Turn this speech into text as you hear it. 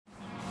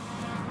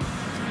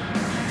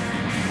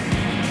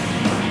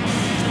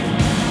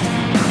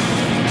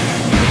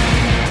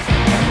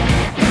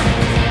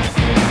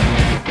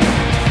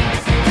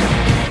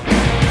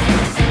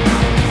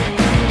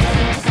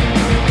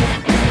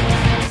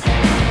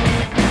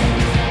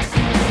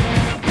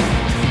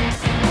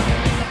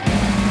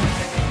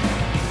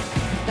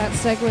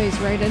segues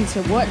right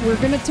into what we're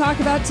going to talk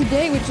about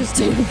today, which is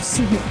Taylor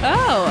Swift.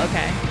 Oh,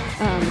 okay.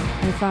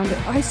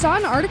 I saw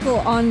an article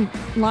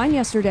online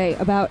yesterday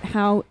about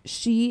how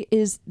she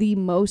is the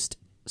most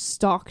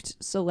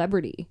stalked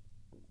celebrity.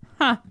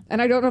 Huh.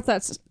 And I don't know if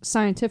that's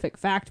scientific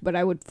fact, but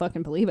I would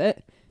fucking believe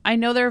it. I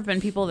know there have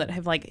been people that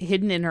have like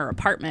hidden in her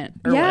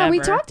apartment or yeah, whatever. we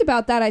talked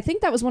about that. I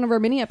think that was one of our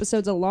mini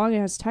episodes a long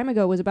ass time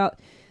ago, was about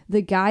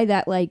the guy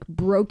that like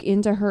broke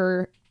into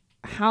her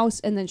house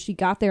and then she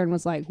got there and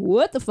was like,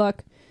 what the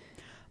fuck?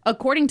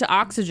 According to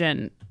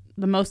Oxygen,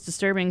 the most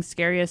disturbing,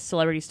 scariest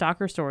celebrity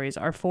stalker stories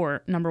are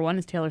for number one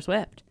is Taylor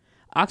Swift.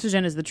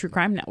 Oxygen is the true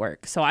crime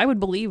network, so I would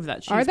believe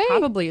that she's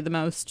probably the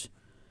most.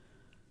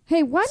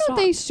 Hey, why don't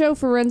they show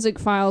Forensic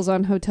Files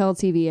on Hotel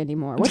TV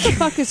anymore? What the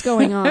fuck is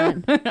going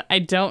on? I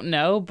don't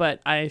know, but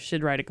I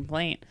should write a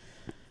complaint.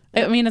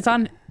 I mean, it's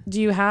on. Do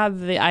you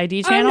have the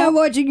ID channel? I'm not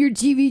watching your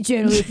TV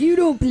channel if you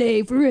don't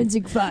play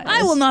Forensic Files.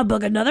 I will not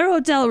book another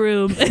hotel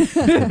room.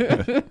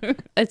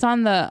 It's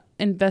on the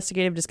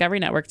Investigative Discovery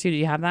Network, too. Do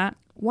you have that?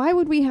 Why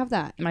would we have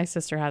that? My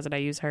sister has it. I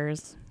use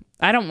hers.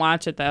 I don't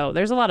watch it, though.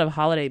 There's a lot of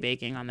holiday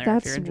baking on there.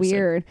 That's if you're interested.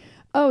 weird.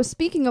 Oh,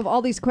 speaking of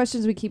all these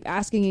questions we keep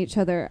asking each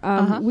other,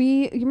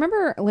 you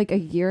remember like a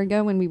year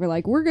ago when we were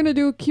like, we're going to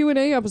do a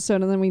Q&A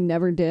episode, and then we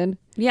never did?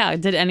 Yeah.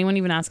 Did anyone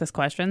even ask us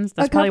questions?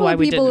 That's probably why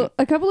we didn't.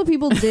 A couple of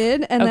people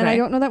did, and then Okay. I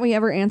don't know that we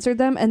ever answered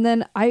them. And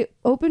then I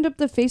opened up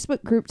the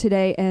Facebook group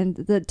today, and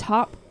the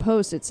top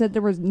post, it said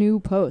there was new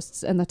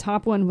posts, and the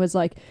top one was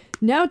like,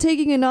 now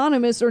taking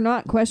anonymous or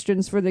not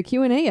questions for the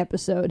Q&A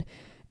episode.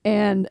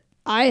 And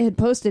I had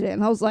posted it,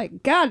 and I was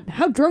like, God,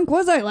 how drunk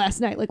was I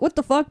last night? Like, what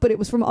the fuck? But it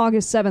was from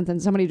August 7th, and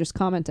somebody just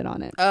commented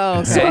on it. Oh,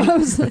 okay. So I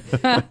was like,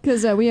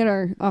 because we had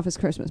our office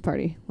Christmas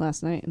party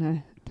last night, and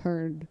I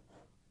turned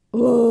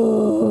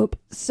up.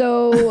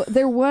 So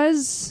there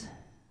was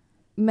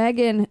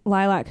Megan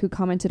Lilac who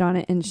commented on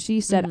it, and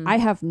she said, I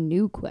have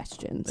new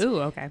questions. Ooh,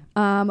 okay.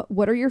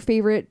 What are your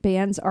favorite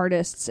bands,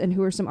 artists, and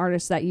who are some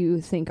artists that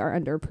you think are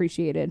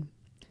underappreciated?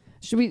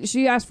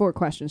 She asked 4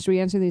 questions. Should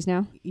we answer these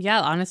now? Yeah,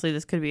 honestly,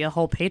 this could be a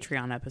whole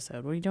Patreon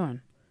episode. What are you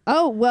doing?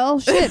 Oh, well,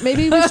 shit.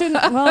 Maybe we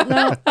shouldn't. Well,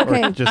 no.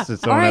 Okay. Or just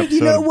its own All right, episode.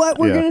 you know what?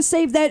 We're Yeah. going to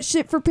save that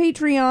shit for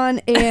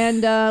Patreon,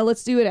 and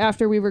let's do it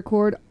after we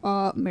record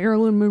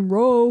Marilyn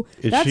Monroe.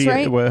 Is That's she-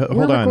 right. well, We're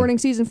hold on. recording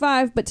season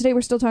 5, but today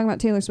we're still talking about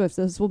Taylor Swift.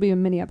 So this will be a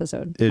mini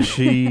episode. Is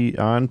she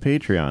on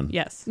Patreon?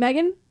 Yes.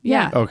 Megan?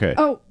 Yeah. Okay.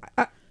 Oh,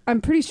 I'm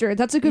pretty sure.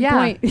 That's a good Yeah.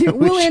 point.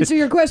 We'll answer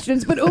your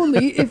questions, but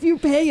only if you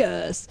pay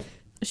us.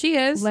 She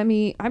is.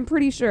 I'm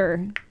pretty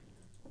sure.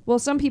 Well,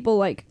 some people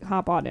like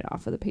hop on and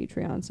off of the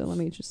Patreon, so let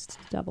me just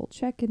double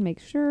check and make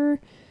sure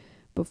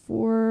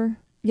before.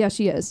 Yeah,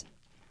 she is.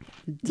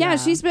 Yeah,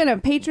 she's been a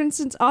patron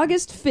since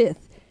August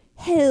 5th.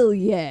 Hell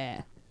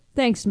yeah.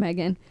 Thanks,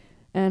 Megan.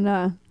 And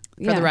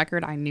For the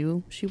record, I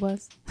knew she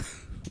was.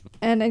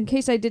 And in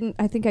case I didn't,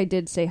 I think I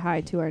did say hi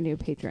to our new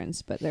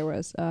patrons, but there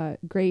was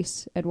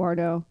Grace,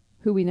 Eduardo,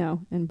 who we know,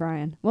 and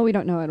Brian. Well, we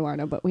don't know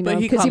Eduardo, but we know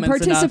he because he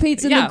comments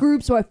participates in enough. the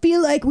group, so I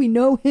feel like we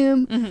know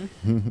him.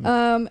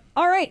 Mm-hmm.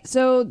 All right,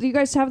 so do you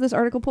guys have this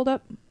article pulled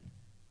up?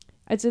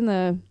 It's in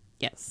the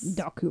Yes.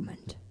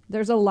 document.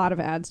 There's a lot of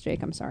ads,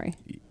 Jake. I'm sorry.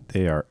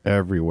 They are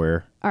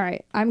everywhere. All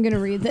right, I'm going to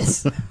read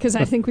this because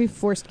I think we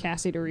forced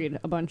Cassie to read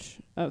a bunch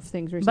of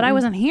things recently. But I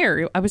wasn't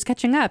here. I was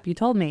catching up. You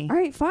told me. All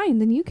right, fine.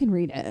 Then you can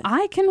read it.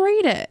 I can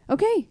read it.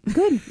 Okay,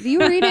 good. You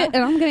read it,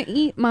 and I'm going to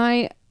eat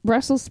my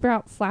Brussels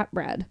sprout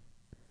flatbread.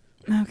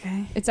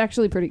 Okay. It's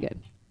actually pretty good.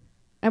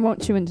 I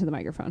won't chew into the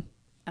microphone.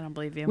 I don't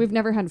believe you. We've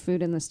never had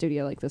food in the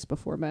studio like this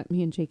before, but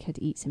me and Jake had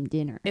to eat some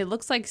dinner. It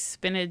looks like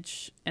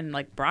spinach and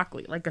like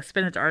broccoli, like a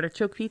spinach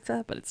artichoke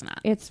pizza, but it's not.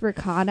 It's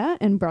ricotta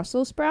and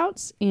Brussels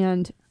sprouts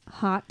and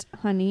hot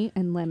honey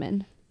and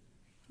lemon.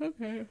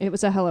 Okay. It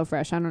was a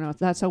HelloFresh. I don't know.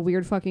 That's a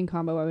weird fucking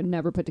combo I would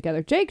never put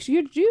together. Jake,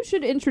 you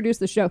should introduce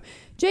the show.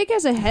 Jake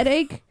has a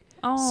headache,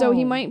 so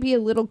he might be a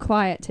little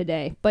quiet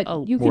today. But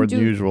you More can than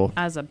do usual.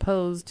 As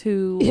opposed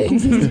to. Yeah,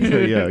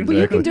 exactly. But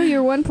you can do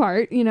your one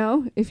part,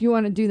 if you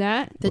want to do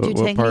that. Did you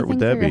What take part would anything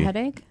for that your be?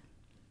 headache?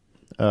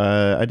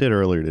 I did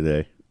earlier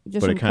today,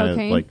 Just but some it kind of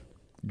cocaine. like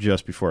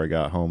just before I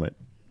got home, it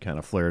kind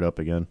of flared up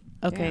again.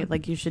 Okay, Yeah.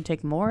 like you should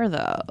take more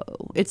though.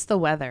 It's the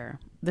weather.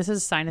 This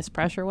is sinus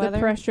pressure weather, The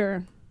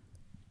pressure.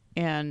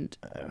 and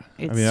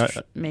it's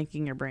mean,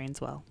 making your brain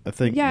swell. I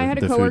think Yeah, I had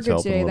a the food's coworker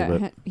helping today a little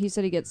that bit. he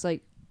said he gets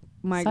like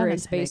migraines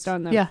Sinus based headaches.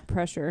 on the Yeah.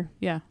 pressure.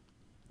 Yeah.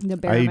 The I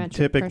barometric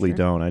typically pressure.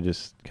 don't. I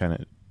just kind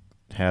of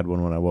had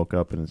one when I woke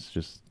up, and it's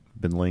just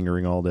been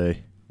lingering all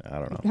day. I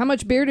don't know. How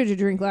much beer did you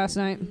drink last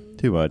night?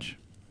 Too much.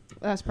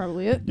 That's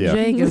probably it. Yeah.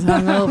 Jake is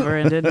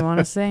hungover and didn't want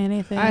to say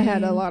anything. I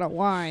had a lot of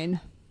wine.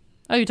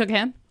 Oh, you took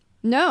him?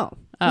 No.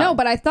 Oh. No,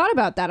 but I thought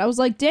about that. I was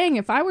like, dang,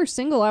 if I were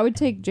single, I would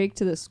take Jake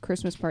to this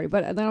Christmas party.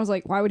 But then I was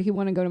like, why would he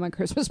want to go to my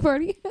Christmas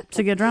party?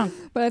 To get drunk.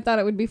 But I thought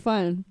it would be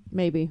fun.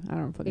 Maybe. I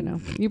don't fucking know.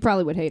 You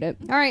probably would hate it.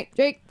 All right,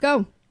 Jake,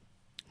 go.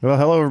 Well,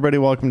 hello, everybody.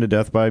 Welcome to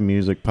Death by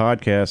Music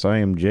Podcast. I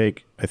am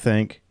Jake, I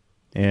think,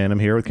 and I'm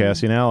here with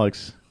Cassie and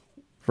Alex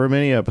for a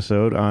mini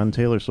episode on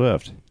Taylor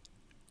Swift.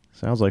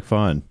 Sounds like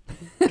fun.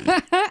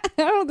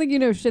 don't think you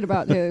know shit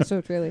about Taylor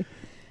Swift, really.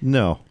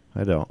 No,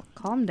 I don't.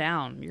 Calm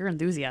down. Your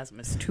enthusiasm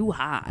is too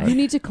high. You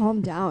need to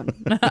calm down.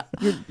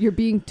 You're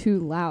being too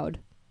loud.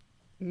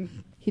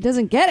 He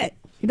doesn't get it.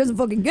 He doesn't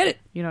fucking get it.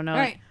 You don't know. All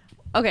right.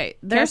 Okay,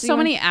 there's so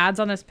many ads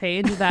on this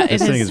page that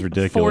This it thing is is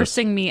ridiculous.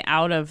 forcing me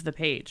out of the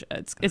page.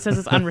 It says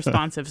it's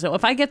unresponsive. So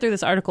if I get through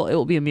this article, it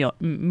will be a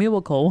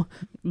miracle.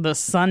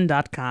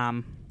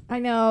 TheSun.com. I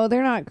know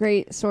they're not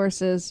great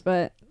sources,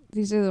 but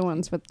these are the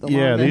ones with the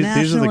Yeah, longest.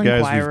 these are the National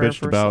guys we've Enquirer bitched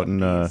for about in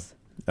celebrities.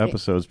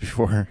 episodes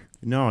before.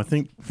 No, I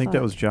think that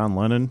was John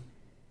Lennon.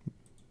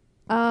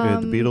 The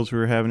Beatles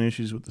were having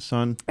issues with the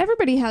Sun.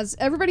 Everybody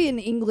in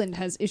England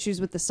has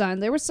issues with the Sun.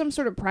 There was some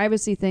sort of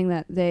privacy thing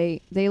that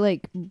they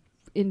like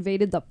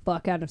invaded the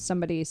fuck out of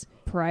somebody's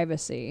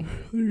privacy.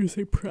 You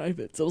say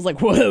private. So I was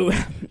like, whoa.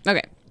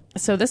 Okay.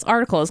 So this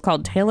article is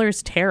called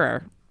Taylor's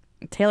Terror.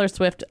 Taylor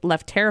Swift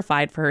left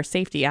terrified for her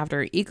safety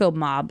after Eco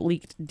Mob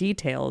leaked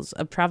details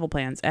of travel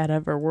plans ahead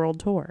of her world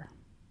tour.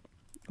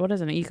 What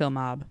is an Eco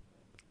Mob?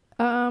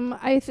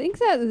 I think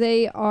that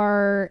they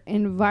are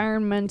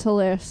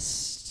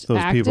environmentalists.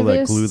 Those people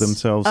that glue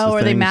themselves to Oh,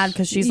 are they things. mad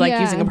because she's like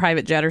Yeah. using a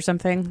private jet or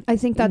something? I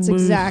think that's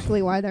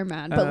exactly why they're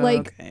mad. But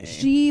Okay.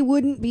 she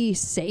wouldn't be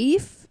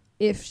safe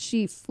if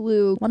she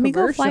flew Let me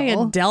go fly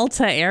commercial. a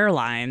Delta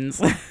Airlines.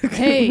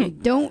 Hey,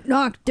 don't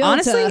knock Delta.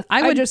 Honestly,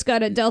 I just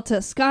got a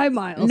Delta Sky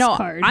Miles No,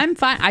 card. I'm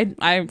fine.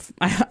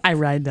 I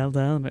ride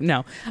Delta. But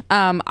no,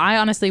 I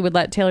honestly would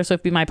let Taylor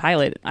Swift be my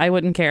pilot. I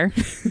wouldn't care.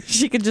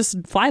 She could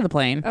just fly the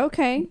plane.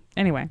 Okay,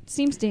 Anyway,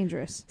 seems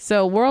dangerous.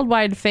 so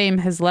worldwide fame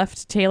has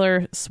left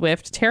Taylor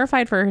Swift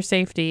terrified for her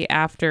safety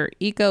after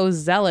eco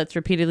zealots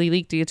repeatedly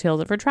leaked details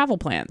of her travel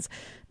plans.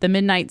 The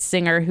Midnight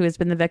singer, who has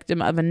been the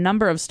victim of a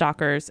number of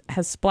stalkers,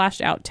 has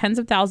splashed out tens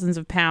of thousands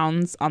of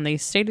pounds on the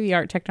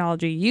state-of-the-art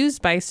technology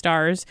used by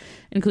stars,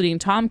 including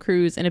Tom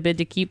Cruise, in a bid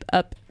to keep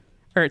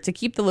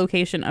the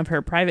location of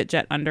her private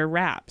jet under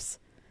wraps.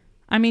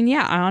 I mean,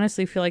 yeah, I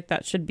honestly feel like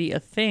that should be a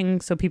thing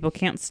so people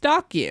can't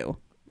stalk you.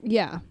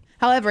 Yeah.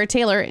 However,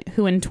 Taylor,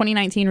 who in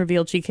 2019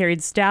 revealed she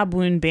carried stab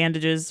wound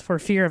bandages for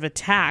fear of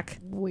attack,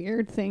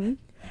 Weird thing.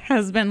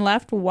 has been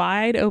left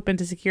wide open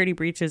to security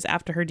breaches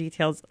after her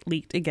details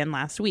leaked again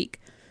last week.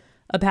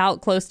 A pal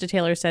close to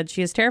Taylor said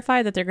she is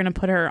terrified that they're going to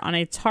put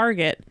a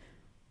target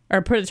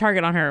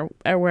on her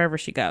wherever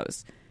she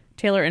goes.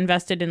 Taylor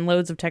invested in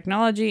loads of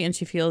technology and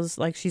she feels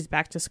like she's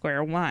back to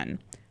square one.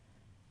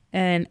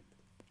 And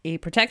a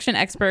protection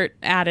expert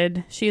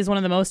added, she is one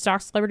of the most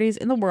stalked celebrities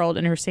in the world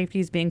and her safety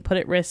is being put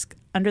at risk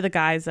under the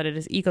guise that it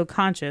is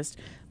eco-conscious,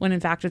 when in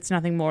fact it's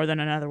nothing more than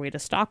another way to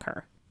stalk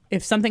her.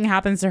 If something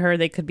happens to her,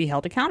 they could be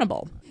held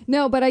accountable.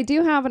 No, but I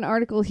do have an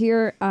article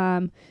here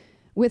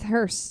with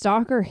her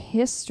stalker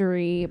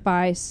history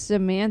by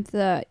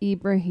Samantha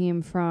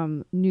Ibrahim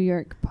from New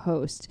York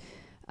Post.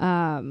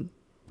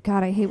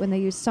 God, I hate when they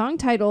use song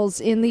titles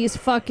in these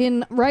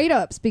fucking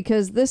write-ups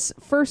because this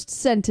first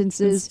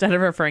sentence is... Instead of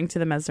referring to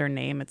them as their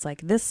name, it's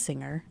like, this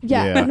singer.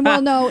 Yeah.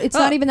 Well, no, it's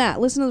not even that.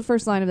 Listen to the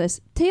first line of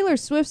this. Taylor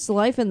Swift's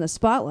life in the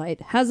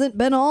spotlight hasn't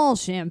been all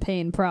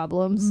champagne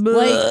problems.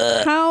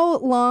 Like, how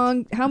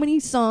many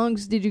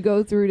songs did you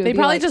go through to They be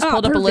probably like, just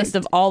pulled up a perfect. list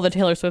of all the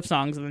Taylor Swift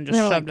songs and then just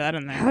They're shoved like, that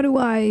in there. How do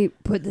I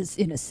put this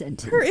in a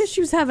sentence? Her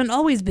issues haven't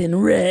always been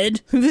red.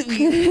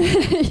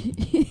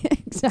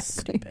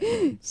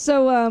 Exactly.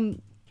 So,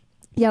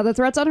 yeah, the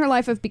threats on her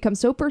life have become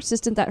so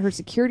persistent that her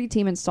security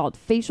team installed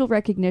facial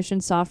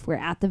recognition software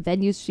at the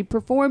venues she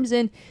performs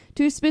in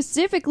to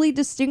specifically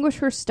distinguish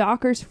her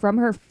stalkers from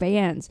her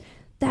fans.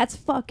 That's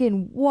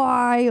fucking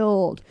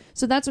wild.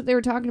 So that's what they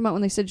were talking about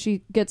when they said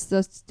she gets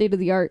the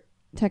state-of-the-art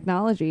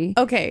technology.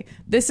 Okay,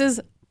 this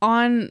is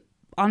on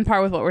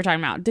par with what we're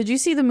talking about. Did you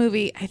see the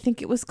movie? I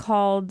think it was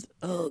called,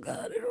 oh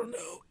God, I don't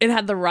know. It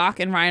had The Rock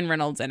and Ryan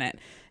Reynolds in it.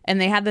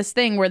 And they had this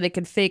thing where they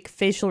could fake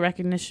facial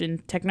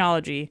recognition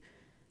technology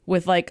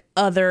with like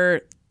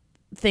other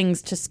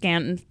things to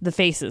scan the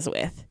faces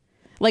with,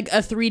 like a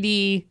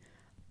 3D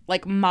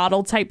like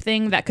model type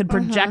thing that could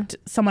project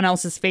someone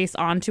else's face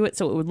onto it,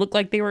 so it would look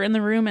like they were in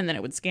the room, and then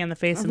it would scan the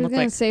face I and was look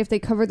gonna like say if they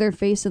covered their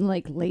face in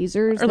like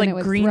lasers, or then like it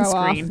would green throw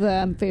screen. off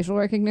the facial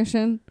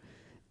recognition.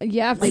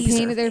 Yeah, if they Laser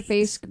painted their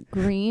face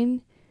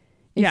green,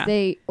 if Yeah.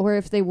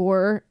 if they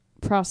wore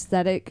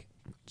prosthetic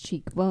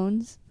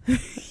cheekbones.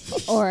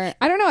 Or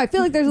I don't know. I feel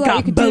like there's a lot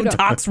you could do to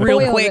Botox real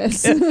foil quick.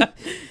 this.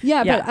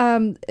 Yeah,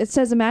 but it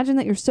says imagine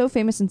that you're so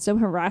famous and so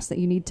harassed that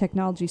you need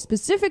technology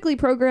specifically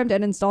programmed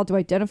and installed to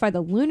identify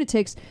the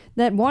lunatics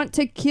that want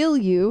to kill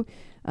you.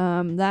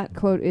 That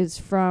quote is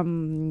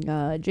from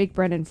Jake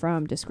Brennan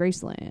from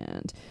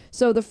Disgraceland.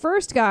 So the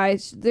first guy,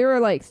 there are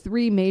like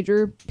three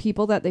major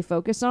people that they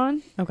focus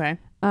on. Okay.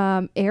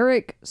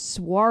 Eric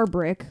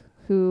Swarbrick,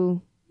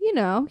 who, you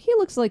know, he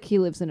looks like he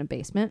lives in a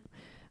basement.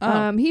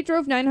 He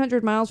drove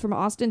 900 miles from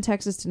Austin,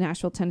 Texas to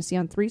Nashville, Tennessee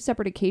on 3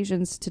 separate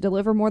occasions to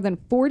deliver more than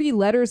 40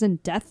 letters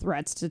and death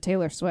threats to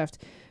Taylor Swift,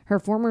 her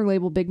former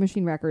label Big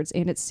Machine Records,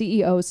 and its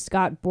CEO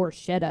Scott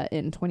Borchetta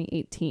in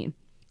 2018.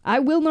 I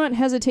will not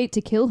hesitate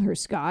to kill her,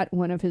 Scott,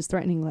 one of his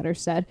threatening letters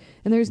said,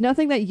 and there's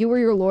nothing that you or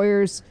your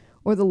lawyers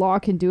or the law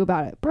can do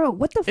about it. Bro,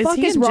 what the Is fuck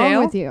he is in wrong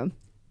jail? with you?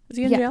 Is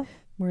he in Yeah. jail?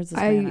 Where's this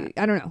man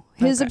at? I don't know.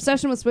 His Okay.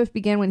 obsession with Swift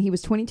began when he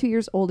was 22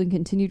 years old and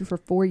continued for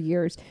 4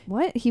 years.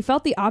 What? He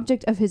felt the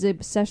object of his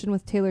obsession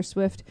with Taylor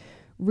Swift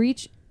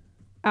reach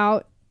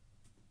out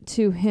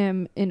to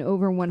him in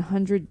over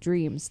 100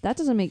 dreams. That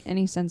doesn't make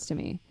any sense to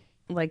me.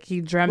 Like he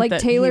dreamt Like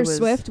that Taylor he was,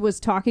 Swift was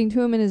talking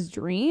to him in his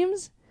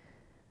dreams?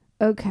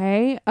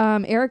 Okay.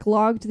 Eric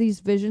logged these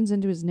visions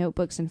into his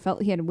notebooks and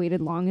felt he had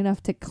waited long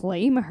enough to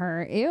claim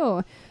her.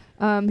 Ew.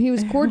 He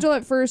was cordial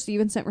at first. He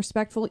even sent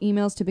respectful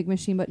emails to Big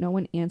Machine, but no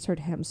one answered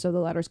him. So the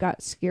letters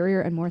got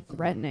scarier and more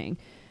threatening,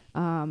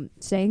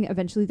 saying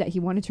eventually that he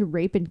wanted to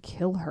rape and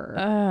kill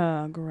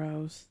her.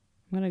 Gross.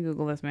 I'm gonna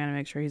Google this man and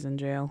make sure he's in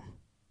jail.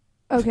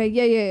 Okay,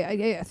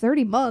 yeah.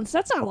 30 months.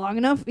 That's not long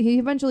enough. He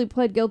eventually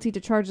pled guilty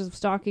to charges of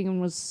stalking and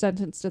was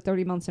sentenced to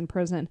 30 months in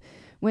prison.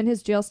 When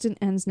his jail stint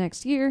ends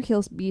next year,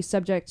 he'll be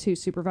subject to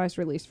supervised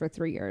release for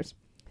 3 years.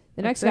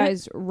 The next guy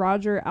is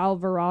Roger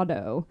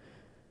Alvarado.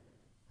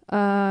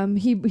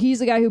 He's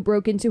the guy who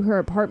broke into her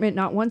apartment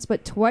not once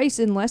but twice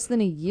in less than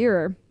a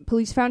year.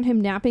 Police found him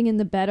napping in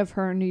the bed of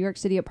her New York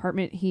City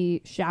apartment.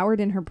 He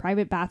showered in her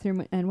private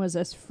bathroom and was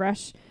as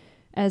fresh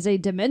as a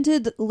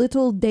demented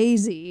little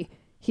daisy.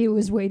 He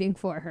was waiting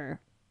for her.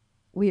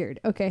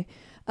 Weird. Okay.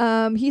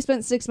 He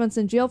spent 6 months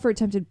in jail for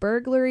attempted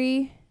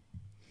burglary.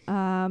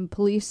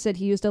 Police said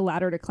he used a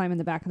ladder to climb in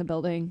the back of the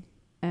building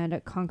and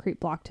a concrete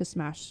block to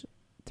smash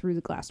through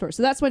the glass door.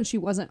 So that's when she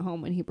wasn't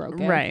home when he broke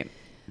in. Right.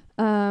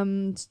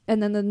 And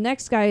then the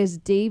next guy is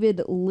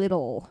David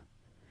Little.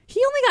 He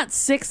only got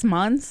 6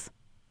 months.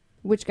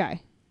 Which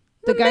guy?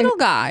 The middle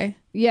guy.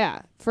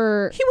 Yeah,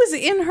 for He was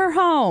in her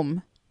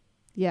home.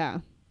 yeah.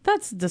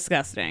 That's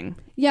disgusting.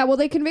 Yeah, well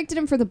they convicted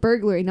him for the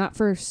burglary, not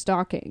for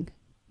stalking,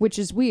 which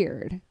is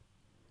weird.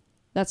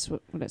 That's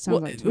what it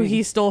sounds like to me.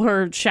 He stole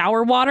her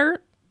shower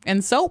water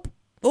and soap.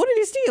 What did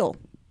he steal?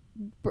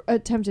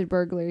 Attempted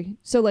burglary.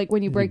 So like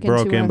when you break He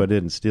broke into in a, but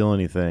didn't steal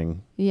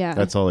anything. yeah.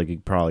 That's all they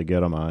could probably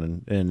get him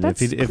on. And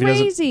That's if he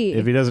crazy.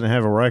 if he doesn't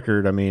have a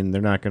record, I mean,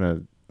 they're not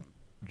gonna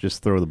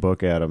just throw the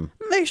book at him.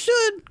 They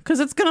should, because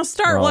it's going to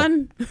start Well,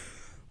 one.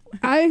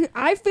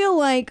 I feel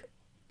like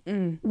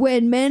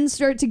when men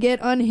start to get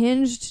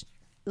unhinged,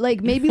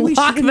 like maybe we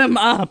Lock shouldn't- them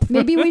up.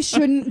 maybe we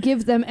shouldn't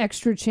give them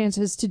extra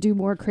chances to do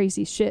more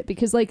crazy shit,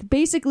 because like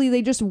basically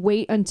they just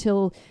wait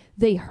until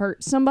they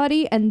hurt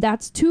somebody and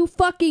that's too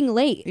fucking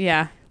late.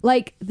 Yeah.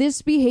 Like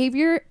this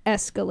behavior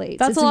escalates.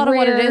 That's It's a lot of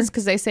what it rare. is,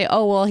 because they say,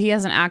 oh, well, he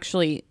hasn't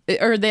actually,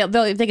 or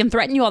they can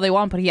threaten you all they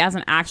want, but he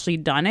hasn't actually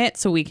done it,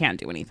 so we can't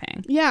do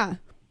anything. Yeah.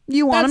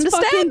 You want That's him to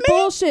stab fucking me?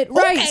 bullshit.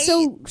 Right.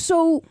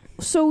 Okay.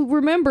 So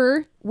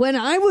remember when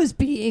I was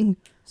being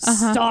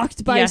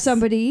stalked by Yes.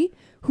 somebody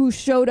who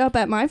showed up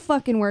at my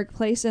fucking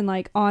workplace and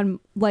like on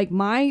like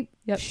my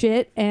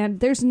shit, and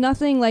there's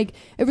nothing, like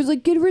it was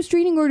like get a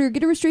restraining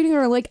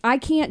order. Like I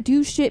can't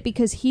do shit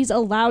because he's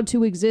allowed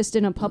to exist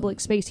in a public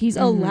space. He's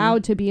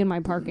allowed to be in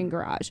my parking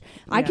garage.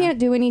 I Yeah. can't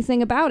do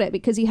anything about it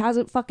because he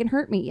hasn't fucking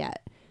hurt me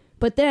yet.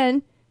 But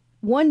then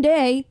one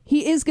day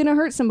he is gonna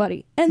hurt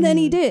somebody, and then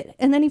he did,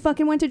 and then he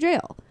fucking went to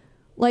jail,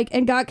 like,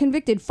 and got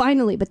convicted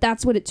finally. But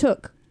that's what it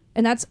took,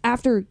 and that's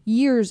after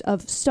years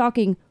of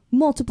stalking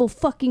multiple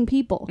fucking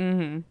people.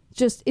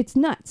 Just it's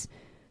nuts.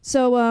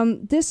 So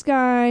this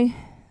guy,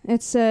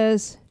 it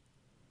says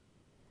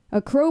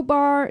a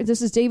crowbar.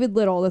 This is David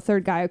Little, the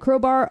third guy. A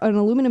crowbar, an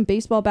aluminum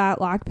baseball bat,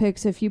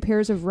 lockpicks, a few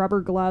pairs of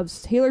rubber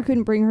gloves. Taylor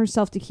couldn't bring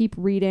herself to keep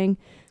reading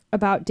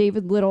about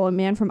David Little, a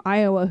man from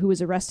Iowa who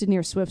was arrested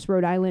near Swift's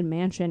Rhode Island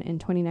mansion in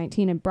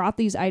 2019 and brought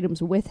these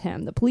items with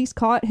him. The police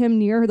caught him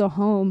near the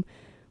home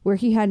where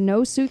he had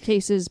no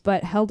suitcases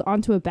but held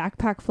onto a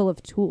backpack full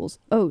of tools.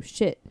 Oh,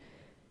 shit.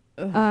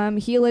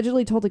 He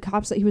allegedly told the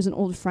cops that he was an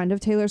old friend of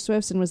Taylor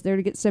Swift's and was there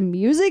to get some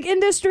music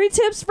industry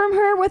tips from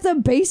her with a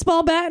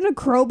baseball bat and a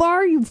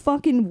crowbar. You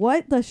fucking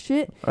what the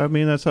shit? I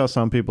mean, that's how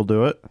some people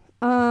do it.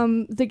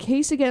 The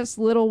case against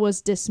Little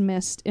was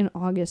dismissed in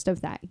August of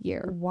that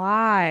year.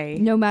 Why?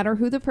 No matter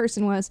who the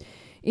person was,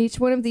 each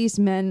one of these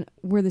men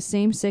were the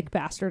same sick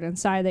bastard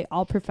inside. They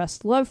all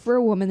professed love for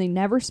a woman they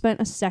never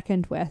spent a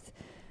second with.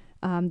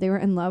 They were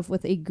in love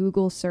with a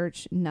Google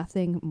search,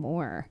 nothing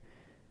more.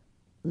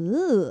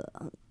 Ugh.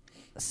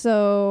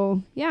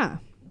 So, yeah.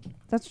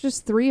 That's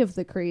just 3 of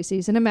the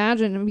crazies. And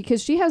imagine,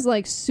 because she has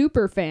like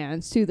super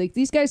fans too. Like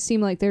these guys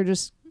seem like they're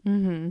just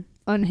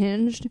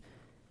unhinged.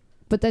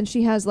 But then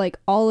she has like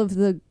all of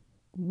the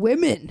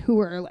women who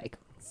are like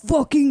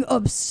fucking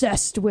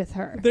obsessed with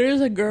her.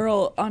 There's a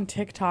girl on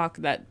TikTok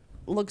that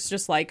looks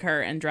just like her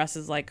and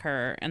dresses like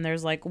her, and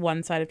there's like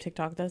one side of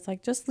TikTok that's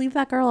like, just leave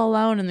that girl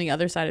alone, and the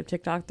other side of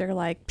TikTok they're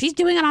like, she's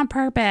doing it on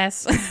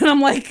purpose. And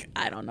I'm like,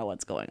 I don't know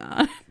what's going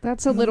on.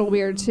 That's a little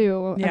weird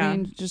too. Yeah. I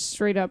mean, just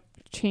straight up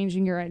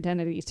changing your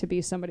identity to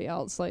be somebody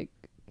else. Like,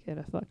 get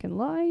a fucking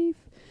life.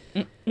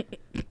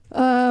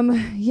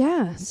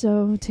 Yeah,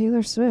 so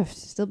Taylor Swift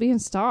still being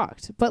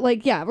stalked, but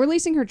like, yeah,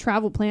 releasing her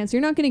travel plans.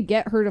 You're not going to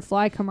get her to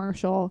fly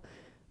commercial,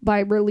 by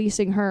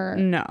releasing her.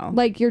 No.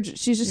 Like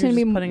she's just going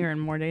to be putting her in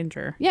more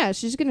danger. Yeah,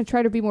 she's going to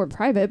try to be more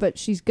private, but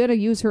she's going to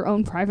use her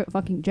own private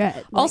fucking jet.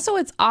 Like, Also,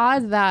 it's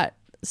odd that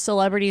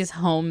celebrities'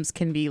 homes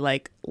can be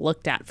like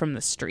looked at from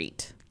the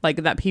street.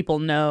 Like that people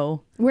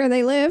know where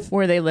they live.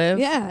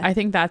 Yeah. I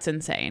think that's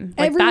insane.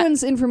 Like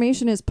everyone's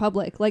information is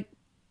public. Like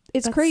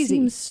it's that crazy.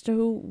 Seems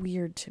so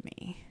weird to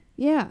me.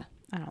 Yeah.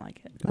 I don't like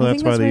it. Well,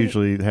 that's why they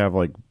usually have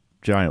like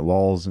giant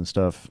walls and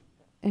stuff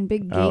and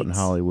big gates out in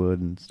Hollywood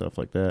and stuff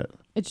like that.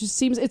 It just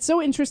seems it's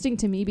so interesting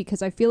to me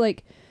because I feel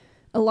like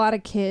a lot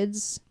of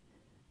kids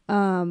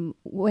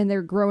when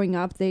they're growing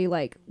up, they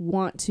like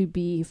want to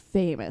be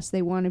famous.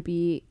 They want to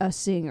be a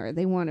singer.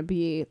 They want to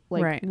be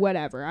like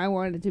whatever. I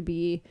wanted to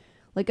be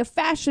like a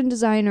fashion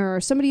designer or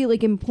somebody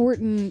like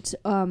important,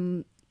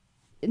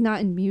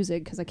 not in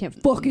music because I can't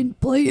fucking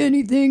play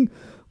anything,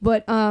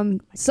 but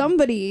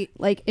somebody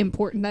like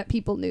important that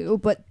people knew.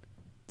 But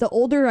the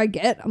older I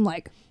get, I'm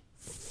like,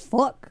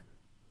 fuck.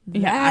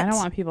 Yeah, I don't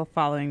want people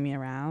following me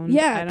around.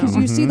 Yeah, because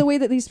you see the way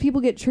that these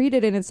people get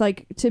treated, and it's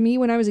like, to me,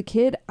 when I was a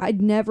kid,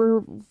 I'd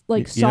never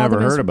like saw them. You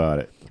never heard about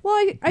it.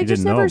 Well, I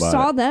just never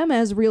saw them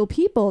as real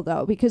people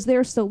though, because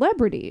they're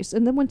celebrities.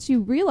 And then once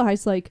you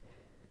realize like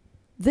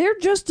they're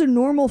just a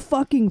normal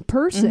fucking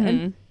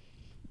person,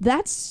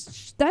 that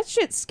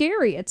shit's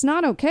scary. It's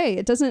not okay.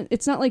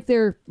 It's not like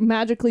they're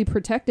magically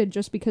protected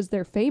just because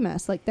they're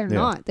famous. Like they're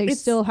not. They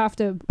still have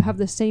to have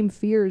the same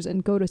fears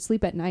and go to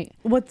sleep at night.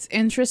 What's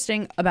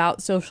interesting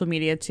about social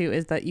media too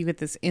is that you get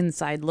this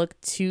inside look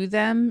to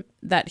them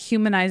that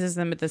humanizes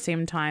them at the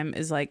same time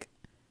is like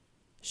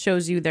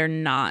shows you they're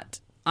not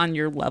on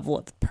your level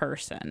of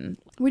person.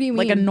 What do you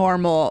mean?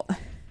 Like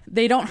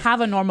they don't have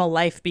a normal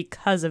life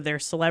because of their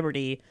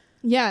celebrity.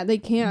 Yeah, they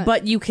can't.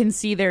 But you can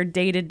see their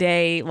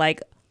day-to-day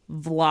like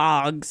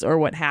vlogs or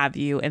what have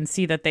you and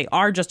see that they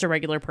are just a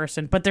regular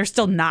person, but they're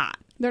still not.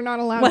 They're not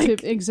allowed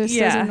to exist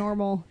as a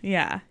normal.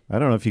 Yeah. I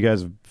don't know if you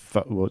guys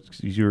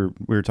we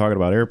were talking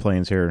about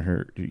airplanes here and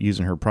her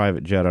using her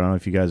private jet. I don't know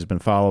if you guys have been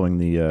following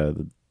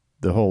the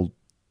whole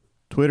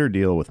Twitter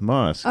deal with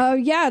Musk. Oh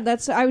yeah,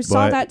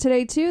 saw that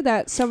today too,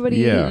 that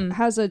somebody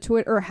has a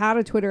Twitter or had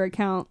a Twitter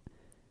account.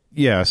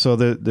 Yeah, so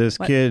this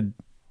kid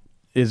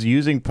is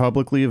using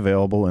publicly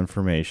available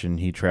information.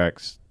 He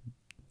tracks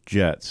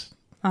jet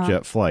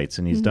flights,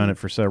 and he's done it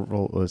for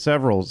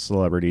several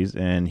celebrities,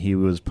 and he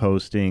was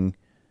posting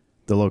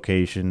the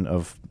location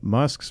of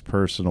Musk's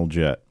personal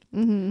jet.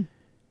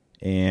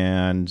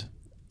 And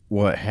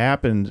what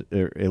happened,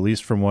 at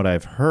least from what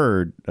I've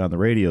heard on the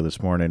radio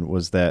this morning,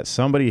 was that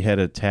somebody had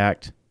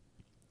attacked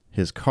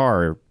his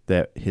car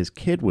that his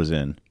kid was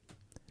in.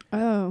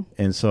 Oh.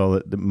 And so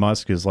the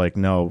Musk is like,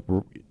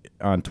 no,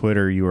 on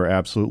Twitter, you are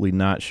absolutely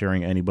not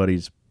sharing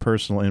anybody's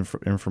personal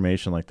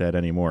information like that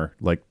anymore.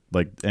 Like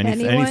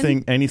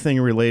anything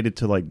related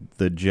to like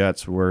the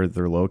jets, where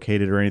they're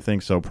located or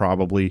anything. So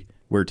probably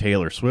where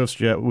Taylor Swift's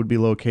jet would be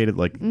located.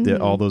 Like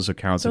all those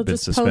accounts have been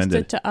suspended. Post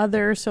it to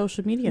other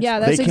social media. Yeah,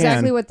 that's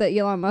exactly what the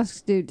Elon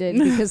Musk dude did,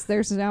 because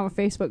there's now a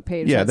Facebook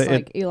page that's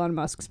like Elon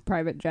Musk's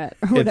private jet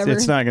or whatever.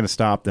 It's not going to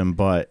stop them,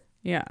 but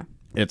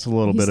it's a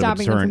little bit of a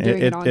concern.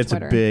 It's a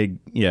big,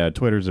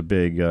 Twitter's a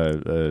big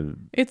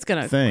it's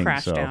going to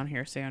crash down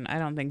here soon. I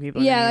don't think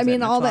people are gonna use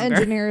it all the longer.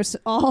 engineers,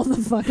 all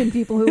the fucking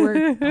people who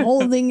were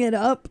holding it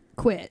up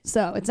quit.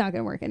 So it's not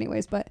going to work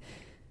anyways. But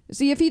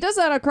see, if he does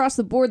that across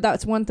the board,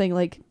 that's one thing.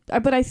 Like,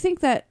 but I think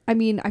that,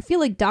 I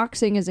feel like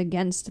doxing is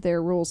against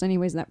their rules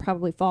anyways, and that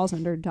probably falls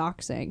under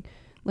doxing,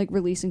 like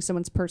releasing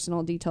someone's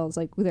personal details,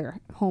 like their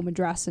home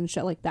address and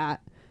shit like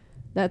that.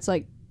 That's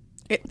like,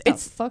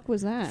 it's fuck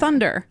was that?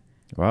 Thunder.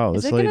 Wow,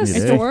 is this it gonna lady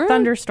storm? A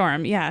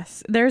thunderstorm.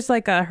 Yes, there's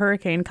like a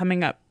hurricane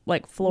coming up,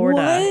 like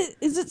Florida. What?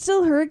 Is it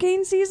still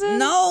hurricane season?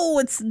 No,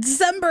 it's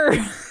December.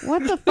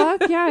 What the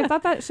fuck? Yeah, I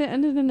thought that shit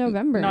ended in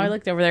November. No, I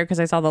looked over there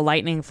because I saw the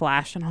lightning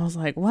flash, and I was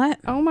like,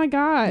 "What? Oh my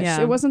gosh! Yeah.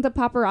 It wasn't the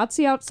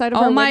paparazzi outside of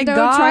our window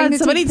God. trying to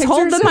Somebody take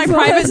told pictures them my of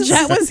private us?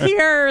 jet was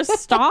here.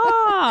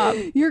 Stop."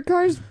 Your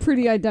car's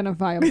pretty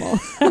identifiable.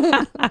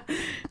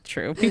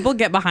 True. People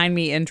get behind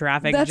me in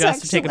traffic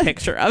to take a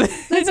picture of it.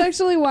 That's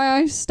actually why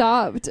I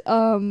stopped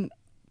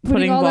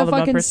putting all the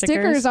fucking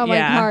stickers on my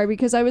car,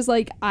 because I was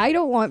like, I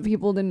don't want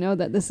people to know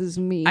that this is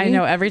me. I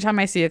know. Every time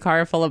I see a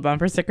car full of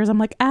bumper stickers, I'm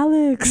like,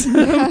 Alex.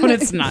 But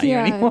it's not you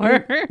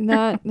anymore.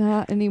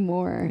 Not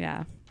anymore.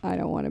 Yeah. I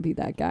don't want to be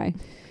that guy.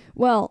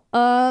 Well,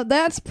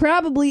 that's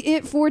probably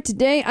it for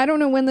today. I don't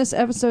know when this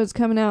episode's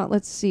coming out.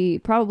 Let's see.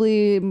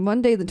 Probably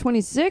Monday the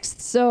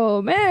 26th.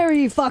 So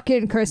Merry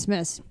fucking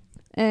Christmas.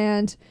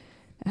 And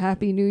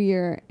Happy New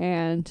Year.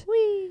 And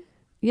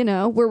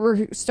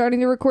we're starting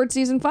to record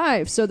season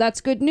 5, so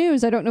that's good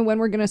news. I don't know when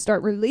we're gonna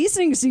start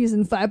releasing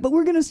season 5, but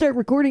we're gonna start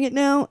recording it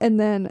now, and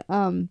then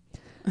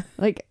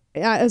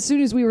as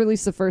soon as we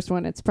release the first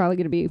one, it's probably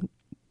gonna be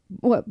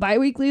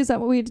bi-weekly. Is that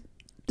what we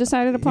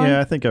decided upon? Yeah,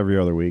 I think every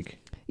other week.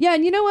 Yeah,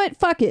 and you know what?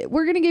 Fuck it.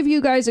 We're gonna give you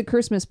guys a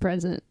Christmas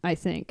present, I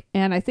think,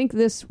 and I think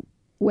this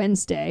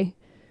Wednesday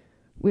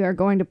we are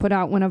going to put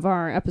out one of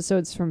our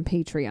episodes from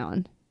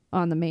Patreon.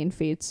 on the main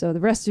feed. So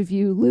the rest of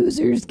you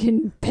losers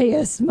can pay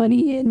us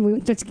money and we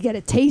just get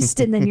a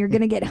taste and then you're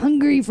going to get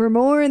hungry for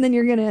more and then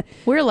you're going to...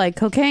 We're like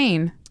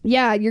cocaine.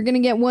 Yeah, you're going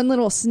to get one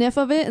little sniff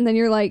of it and then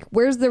you're like,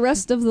 where's the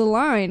rest of the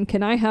line?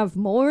 Can I have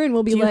more? And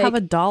we'll be Do you like... have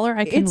 $1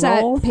 I can it's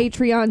roll? At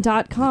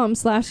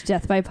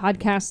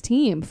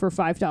patreon.com/deathbypodcast-team. For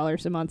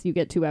 $5 a month, you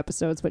get 2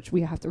 episodes, which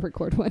we have to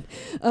record one.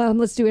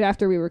 Let's do it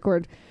after we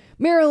record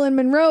Marilyn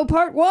Monroe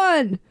Part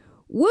 1.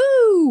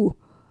 Woo!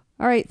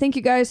 All right, thank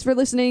you guys for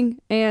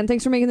listening, and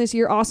thanks for making this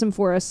year awesome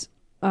for us.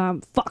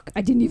 Fuck,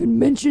 I didn't even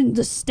mention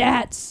the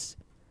stats.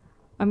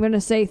 I'm going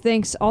to say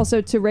thanks also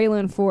to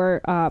Raylan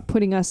for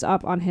putting us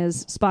up on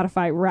his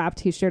Spotify Wrapped.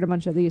 He shared a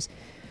bunch of these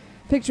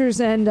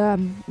pictures,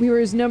 and we were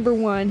his number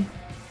 1,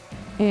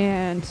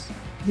 and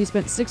he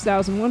spent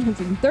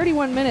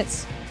 6,131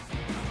 minutes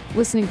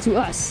listening to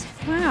us.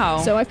 Wow.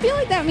 So I feel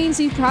like that means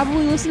he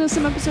probably listened to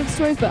some episodes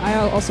twice, but I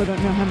also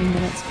don't know how many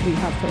minutes we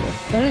have total.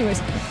 But anyways,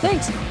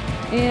 thanks.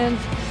 And,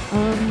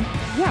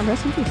 yeah,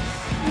 rest in peace.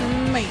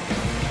 Mate.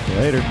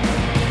 Later.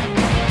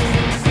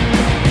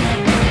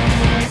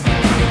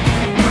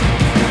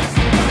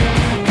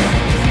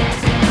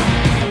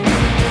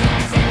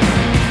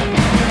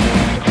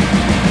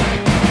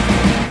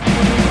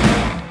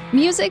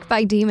 Music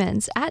by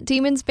Demons at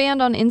Demons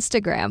Band on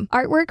Instagram.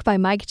 Artwork by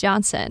Mike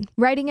Johnson.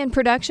 Writing and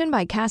production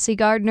by Cassie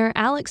Gardner,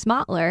 Alex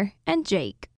Mottler, and Jake.